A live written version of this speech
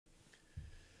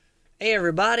Hey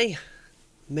everybody!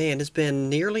 Man, it's been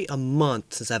nearly a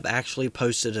month since I've actually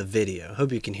posted a video.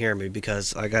 Hope you can hear me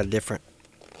because I got a different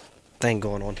thing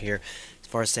going on here as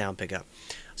far as sound pickup.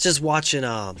 I was just watching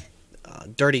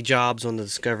Dirty Jobs on the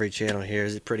Discovery Channel here.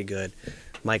 It's pretty good.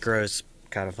 Micro's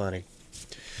kind of funny.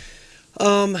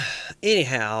 Um,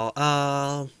 anyhow,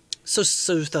 so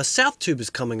the Southtube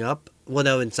is coming up. Well,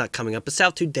 no, it's not coming up. The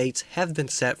Southtube dates have been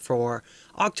set for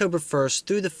October 1st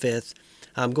through the 5th.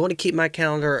 I'm going to keep my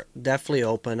calendar definitely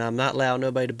open. I'm not allowing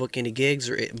nobody to book any gigs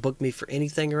or book me for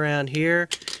anything around here,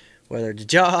 whether it's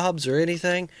jobs or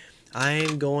anything.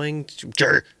 I'm going to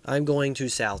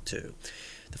Southtube.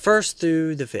 The 1st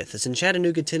through the 5th. It's in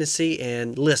Chattanooga, Tennessee,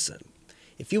 and listen,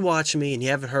 if you watch me and you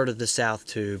haven't heard of the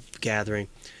Southtube gathering,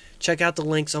 check out the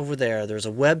links over there. There's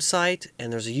a website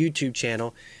and there's a YouTube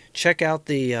channel. Check out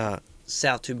the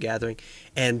Southtube gathering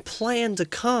and plan to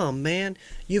come, man.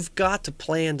 You've got to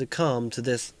plan to come to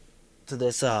this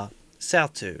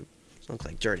Southtube. Looks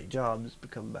like Dirty Jobs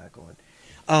coming back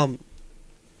on.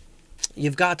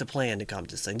 You've got to plan to come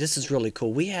to this thing. This is really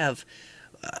cool. We have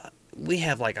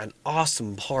like an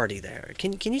awesome party there.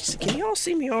 Can you all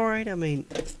see me all right? I mean,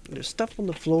 there's stuff on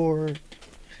the floor.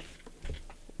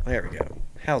 There we go.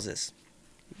 How's this?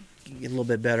 Get a little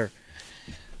bit better.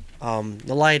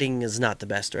 The lighting is not the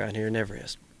best around here. It never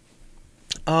is.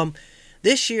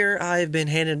 This year I've been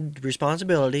handed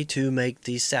responsibility to make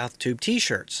these Southtube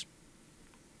t-shirts.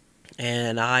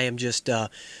 And I am just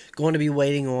going to be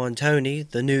waiting on Tony,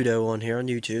 the nudo on here on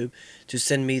YouTube, to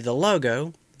send me the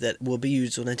logo that will be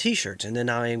used on the t-shirts. And then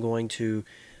I am going to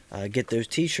get those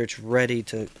t-shirts ready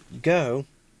to go.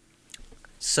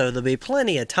 So there'll be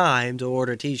plenty of time to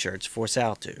order t-shirts for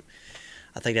Southtube.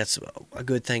 I think that's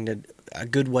a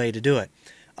good way to do it.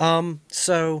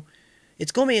 So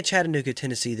it's going to be in Chattanooga,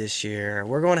 Tennessee this year.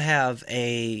 We're going to have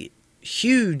a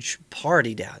huge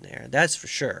party down there. That's for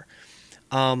sure.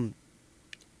 And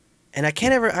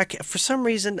for some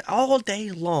reason, all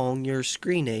day long, your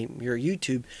screen name, your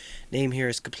YouTube name here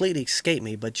has completely escaped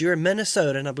me. But you're in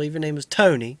Minnesota, and I believe your name is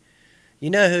Tony. You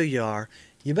know who you are.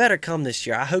 You better come this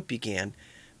year. I hope you can.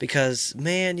 Because,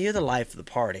 man, you're the life of the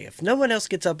party. If no one else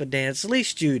gets up and dance, at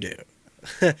least you do.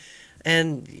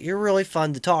 And you're really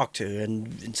fun to talk to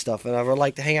and stuff. And I would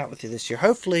like to hang out with you this year.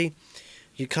 Hopefully,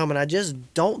 you come. And I just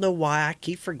don't know why I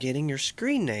keep forgetting your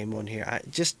screen name on here. I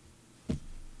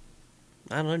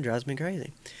don't know, it drives me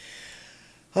crazy.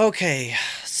 Okay,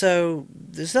 so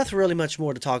there's nothing really much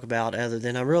more to talk about other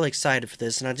than I'm really excited for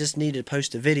this. And I just needed to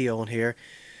post a video on here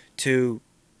to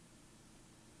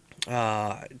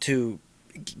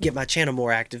get my channel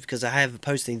more active because I have a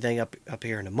posting thing up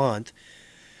here in a month.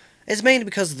 It's mainly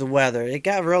because of the weather. It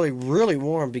got really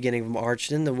warm beginning of March,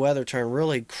 then the weather turned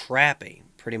really crappy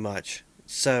pretty much.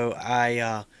 So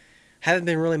I haven't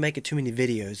been really making too many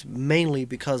videos, mainly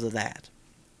because of that.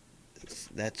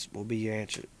 That will be your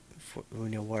answer for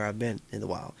where I've been in the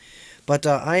wild. But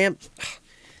I am.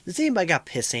 Does anybody got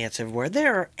piss ants everywhere?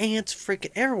 There are ants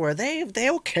freaking everywhere.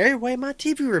 They'll carry away my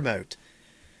TV remote.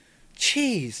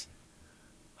 Jeez.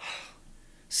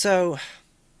 So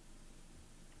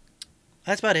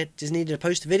that's about it. Just needed to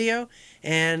post a video,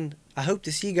 and I hope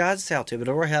to see you guys at Southtube. But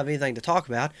I don't have anything to talk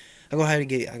about. I'm gonna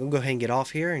go ahead and get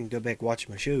off here and go back and watch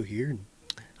my show here. And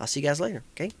I'll see you guys later.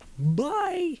 Okay,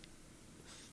 bye.